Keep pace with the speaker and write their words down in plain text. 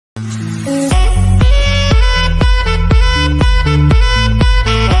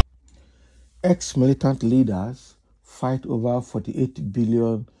Ex-militant leaders fight over 48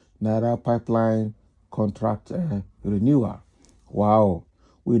 billion naira pipeline contract renewal. Wow.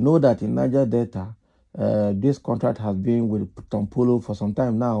 We know that in Niger Delta, this contract has been with Tompolo for some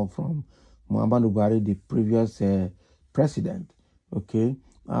time now, from Muhammadu Buhari, the previous president. Okay.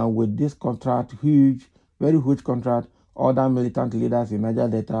 And with this contract, very huge contract, other militant leaders in Niger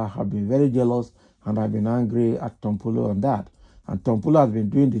Delta have been very jealous and have been angry at Tompolo on that. And Tompolo has been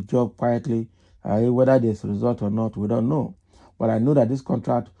doing the job quietly. Whether there's a result or not, we don't know. But I know that this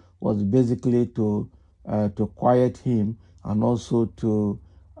contract was basically to quiet him and also to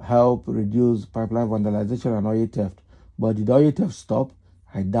help reduce pipeline vandalization and oil theft. But did oil theft stop?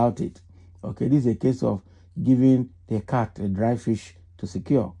 I doubt it. Okay, this is a case of giving the cat a dry fish to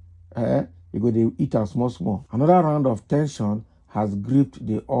secure. You go to eat and small. Another round of tension has gripped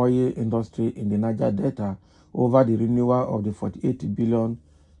the oil industry in the Niger Delta over the renewal of the 48 billion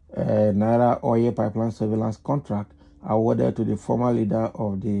naira oil pipeline surveillance contract awarded to the former leader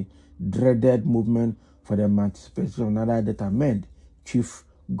of the dreaded movement for the emancipation of Niger Delta MEND, Chief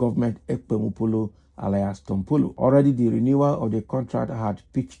Government Ekpemupolo alias Tompolo. Already the renewal of the contract had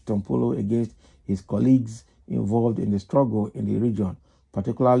pitched Tompolo against his colleagues involved in the struggle in the region,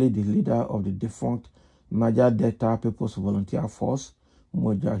 particularly the leader of the defunct Niger Delta People's Volunteer Force,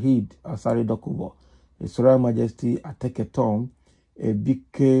 Mujahid Asari Dokubo, His Royal Majesty Ateketom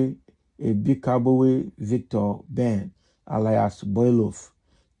Ebikabowe Victor Ben alias Boilof,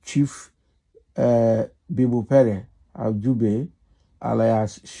 Chief Bibupere Aljube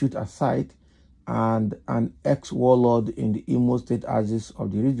alias Shoot Aside, and an ex-warlord in the Imo State axis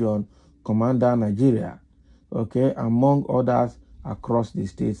of the region, Commander Nigeria, okay, among others across the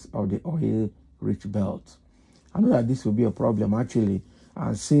states of the oil-rich belt. I know that this will be a problem actually,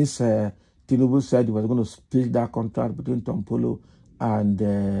 and since Tinubu said he was going to split that contract between Tompolo and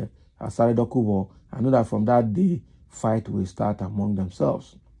Asari Dokubo, I know that from that day, fight will start among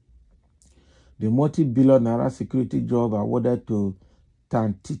themselves. The multi-billion naira security job awarded to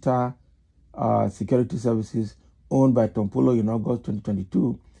Tantita Security Services, owned by Tompolo in August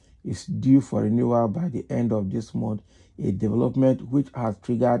 2022, is due for renewal by the end of this month, a development which has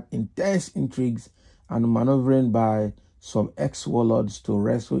triggered intense intrigues and maneuvering by some ex-warlords to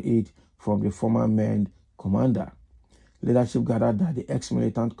wrestle it from the former MEND commander. Leadership gathered that the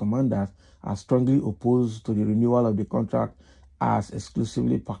ex-militant commanders are strongly opposed to the renewal of the contract as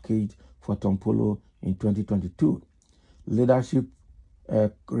exclusively packaged for Tompolo in 2022. Leadership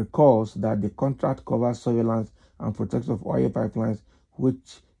recalls that the contract covers surveillance and protection of oil pipelines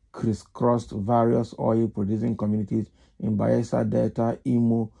which crisscrossed various oil-producing communities in Bayelsa Delta,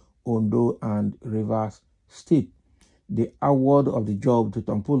 Imo, Ondo, and Rivers State. The award of the job to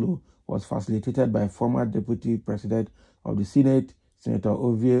Tompolo was facilitated by former Deputy President of the Senate, Senator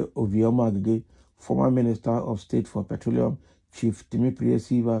Ovioma Agege, former Minister of State for Petroleum, Chief Timi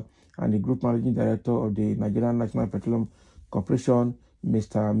Priye-Silva, and the Group Managing Director of the Nigerian National Petroleum Corporation,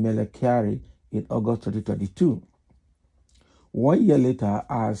 Mr. Melekiari, in August 2022. 1 year later,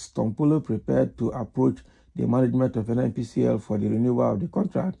 as Tompolo prepared to approach the management of NNPCL for the renewal of the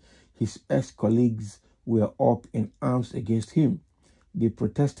contract, his ex-colleagues were up in arms against him. The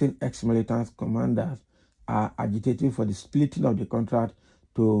protesting ex-militant commanders are agitating for the splitting of the contract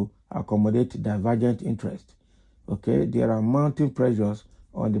to accommodate divergent interests. Okay, there are mounting pressures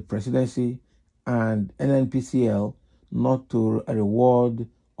on the presidency and NNPCL not to reward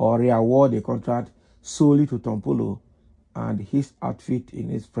or re-award the contract solely to Tompolo and his outfit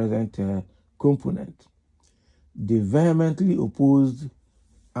in its present component. They vehemently opposed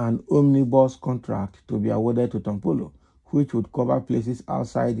an omnibus contract to be awarded to Tompolo, which would cover places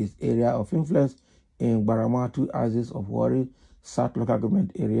outside his area of influence in Baramatu axis of Warri, South Local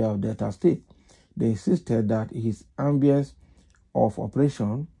Government area of Delta State. They insisted that his ambience of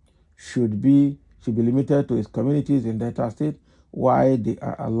operation should be limited to his communities in Delta State, while they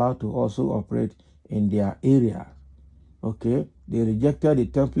are allowed to also operate in their area. Okay, they rejected the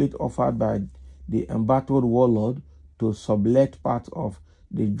template offered by the embattled warlord to sublet part of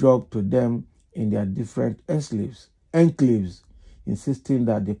the job to them in their different enclaves, insisting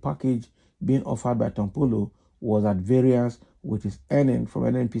that the package being offered by Tompolo was at variance with his earning from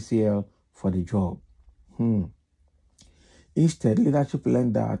NNPCL for the job. Instead, leadership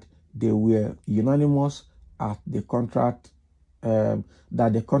learned that they were unanimous at the contract, that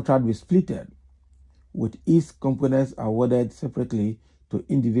the contract be splitted, with each components awarded separately to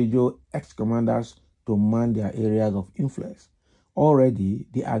individual ex-commanders to man their areas of influence. Already,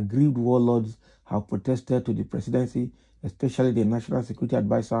 the aggrieved warlords have protested to the presidency especially the National Security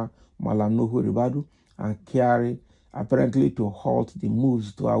Advisor Malam Nuhu Ribadu and Kyari, apparently to halt the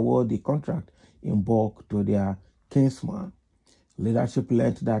moves to award the contract in bulk to their kinsman. Leadership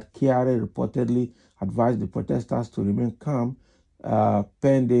learned that Kyari reportedly advised the protesters to remain calm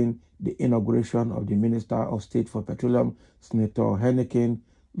pending the inauguration of the Minister of State for Petroleum, Senator Henneken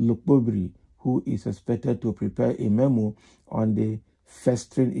Lukbobri, who is expected to prepare a memo on the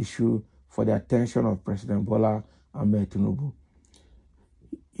festering issue for the attention of President Bola Ahmed Tinubu.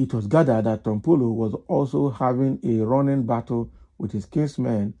 It was gathered that Tompolo was also having a running battle with his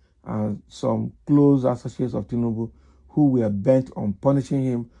kinsmen and some close associates of Tinubu who were bent on punishing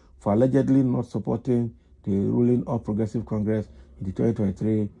him for allegedly not supporting the ruling All Progressive Congress in the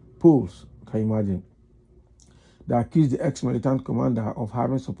 2023 polls. Can you imagine? They accused the ex-militant commander of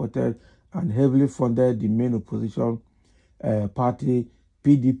having supported and heavily funded the main opposition party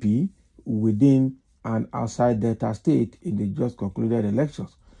PDP within and outside Delta State in the just concluded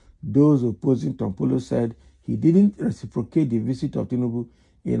elections. Those opposing Tompolo said he didn't reciprocate the visit of Tinubu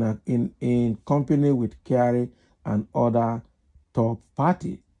in company with Kyari and other top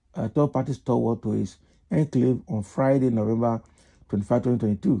party stalwart to his enclave on Friday, November 25,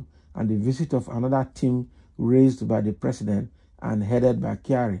 2022, and the visit of another team raised by the president and headed by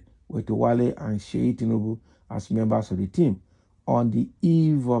Kyari with Wale and Sheyi Tinubu as members of the team on the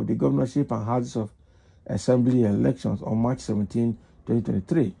eve of the governorship and Houses of Assembly elections on March 17,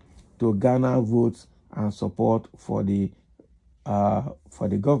 2023, to garner votes and support for the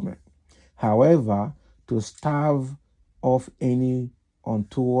government. However, to stave off any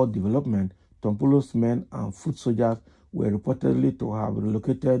untoward development, Tompolo's men and foot soldiers were reportedly to have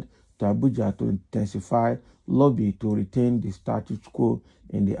relocated to Abuja to intensify lobby to retain the status quo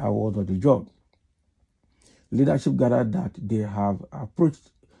in the award of the job. Leadership gathered that they have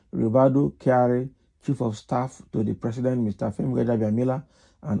approached Ribadu Kyari, Chief of Staff to the President, Mr. Femi Gbajabiamila,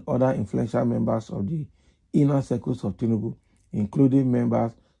 and other influential members of the inner circles of Tinubu, including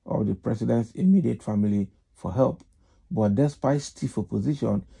members of the President's immediate family, for help. But despite stiff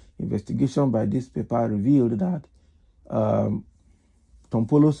opposition, investigation by this paper revealed that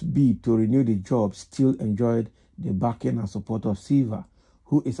Tompolo's bid to renew the job still enjoyed the backing and support of Silva,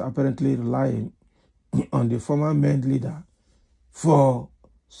 who is apparently relying on the former main leader for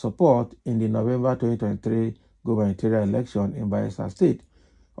support in the November 2023 gubernatorial election in Bayelsa State.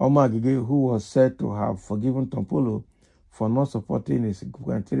 Omar Agege, who was said to have forgiven Tompolo for not supporting his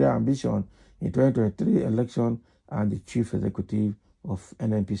gubernatorial ambition in 2023 election, and the chief executive of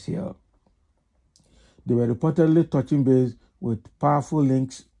NNPCL. They were reportedly touching base with powerful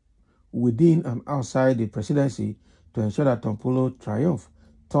links within and outside the presidency to ensure that Tompolo triumphed,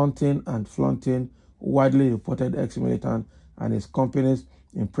 taunting and flaunting widely reported ex-militant and his company's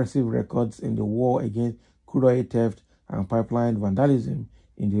impressive records in the war against crude oil theft and pipeline vandalism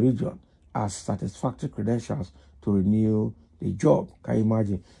in the region as satisfactory credentials to renew the job. Can you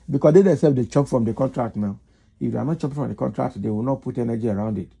imagine? Because they themselves, they chop from the contract now. If they are not chopping from the contract, they will not put energy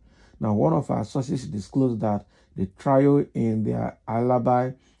around it. Now, one of our sources disclosed that the trial in their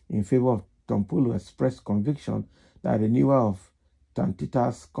alibi in favor of Tompolo expressed conviction that renewal of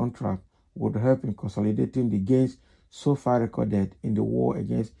Tantita's contract would help in consolidating the gains so far recorded in the war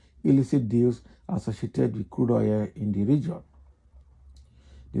against illicit deals associated with crude oil in the region.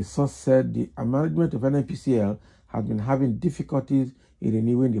 The source said the management of NNPCL has been having difficulties in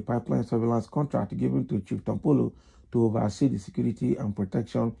renewing the pipeline surveillance contract given to Chief Tompolo to oversee the security and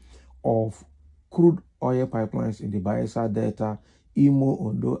protection of crude oil pipelines in the Bayelsa Delta, Imo,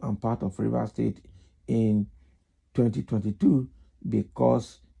 Ondo, and part of Rivers State in 2022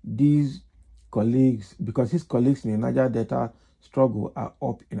 because his colleagues in the Niger Delta struggle are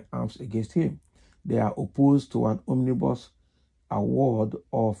up in arms against him. They are opposed to an omnibus award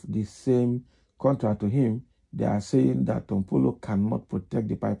of the same contract to him. They are saying that Tompolo cannot protect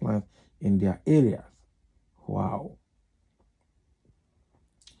the pipelines in their areas. Wow.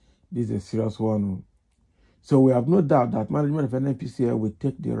 This is a serious one. So we have no doubt that management of NNPCL will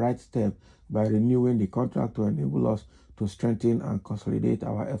take the right step by renewing the contract to enable us to strengthen and consolidate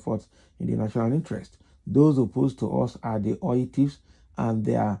our efforts in the national interest. Those opposed to us are the oil thieves and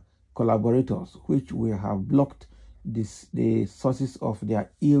their collaborators, which we have blocked the sources of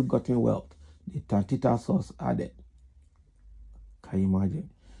their ill-gotten wealth, the Tantita source added. Can you imagine?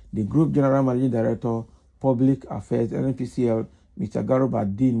 The Group General Managing Director, Public Affairs, NNPCL, Mr. Garuba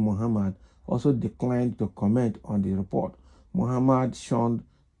Muhammad, also declined to comment on the report. Muhammad shunned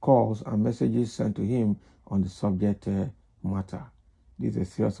calls and messages sent to him on the subject matter. This is a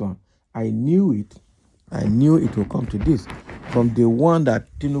serious one. I knew it would come to this. From the one that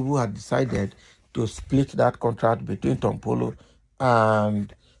Tinubu had decided to split that contract between Tompolo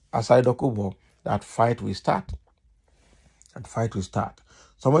and Asari Dokubo, that fight will start. That fight will start.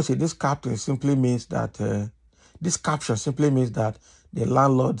 Someone said this caption simply means that this caption simply means that the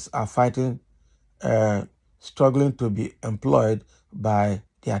landlords are fighting, struggling to be employed by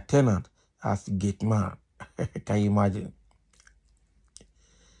their tenant as gate man. Can you imagine?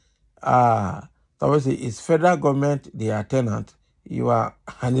 Someone say, is federal government their tenant? You are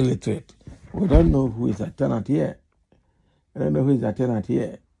an illiterate. We don't know who is a tenant here. I don't know who is a tenant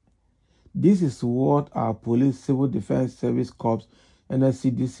here. This is what our police, civil defense service corps,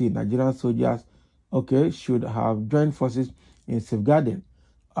 NSCDC, Nigerian soldiers, should have joined forces in safeguarding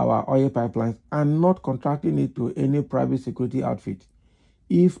our oil pipelines and not contracting it to any private security outfit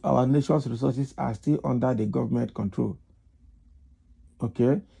if our nation's resources are still under the government control.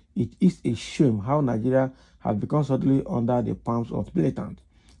 It is a shame how Nigeria has become suddenly under the palms of militants.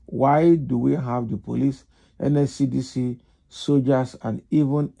 Why do we have the police, NSCDC, soldiers, and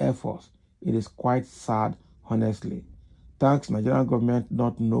even Air Force? It is quite sad, honestly. Thanks, Nigerian government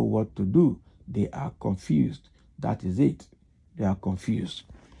not know what to do. They are confused. That is it. They are confused.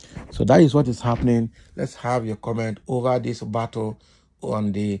 So that is what is happening. Let's have your comment over this battle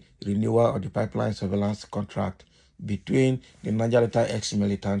on the renewal of the pipeline surveillance contract between the Niger Delta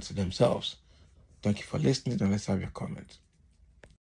ex-militants themselves. Thank you for listening, and let's have your comments.